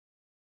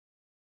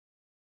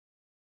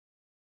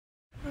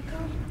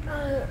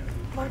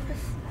Marfan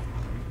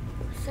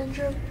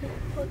syndrome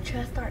people's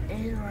chests are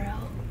in or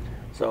out?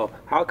 So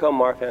how come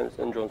Marfan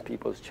syndrome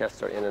people's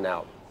chests are in and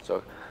out?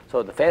 So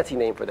the fancy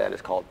name for that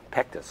is called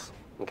pectus.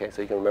 Okay,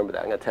 so you can remember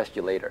that. I'm going to test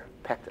you later.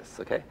 Pectus,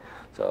 okay?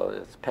 So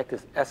it's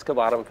pectus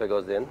excavatum if it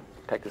goes in,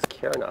 pectus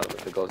carinatum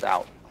if it goes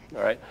out.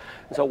 All right?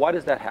 And so why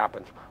does that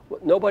happen? Well,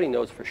 nobody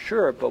knows for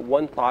sure, but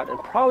one thought, and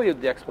probably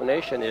the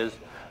explanation is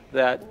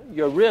that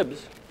your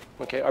ribs,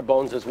 okay, are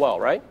bones as well,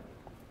 right?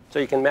 So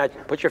you can imagine,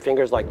 put your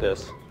fingers like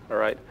this, all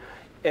right?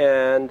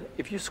 And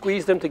if you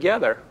squeeze them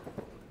together,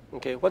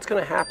 okay, what's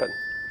going to happen?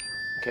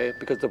 Okay,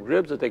 because the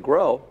ribs, as they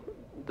grow,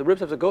 the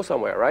ribs have to go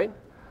somewhere, right?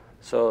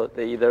 So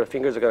their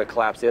fingers are going to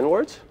collapse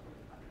inwards,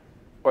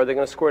 or they're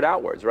going to squirt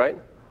outwards, right?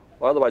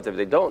 Well, otherwise, if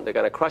they don't, they're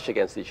going to crush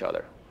against each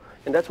other.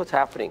 And that's what's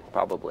happening,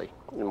 probably,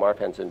 in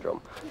Marfan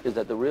syndrome, is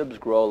that the ribs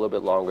grow a little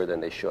bit longer than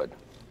they should.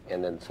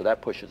 And then, so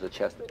that pushes the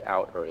chest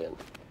out or in.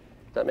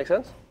 Does that make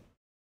sense?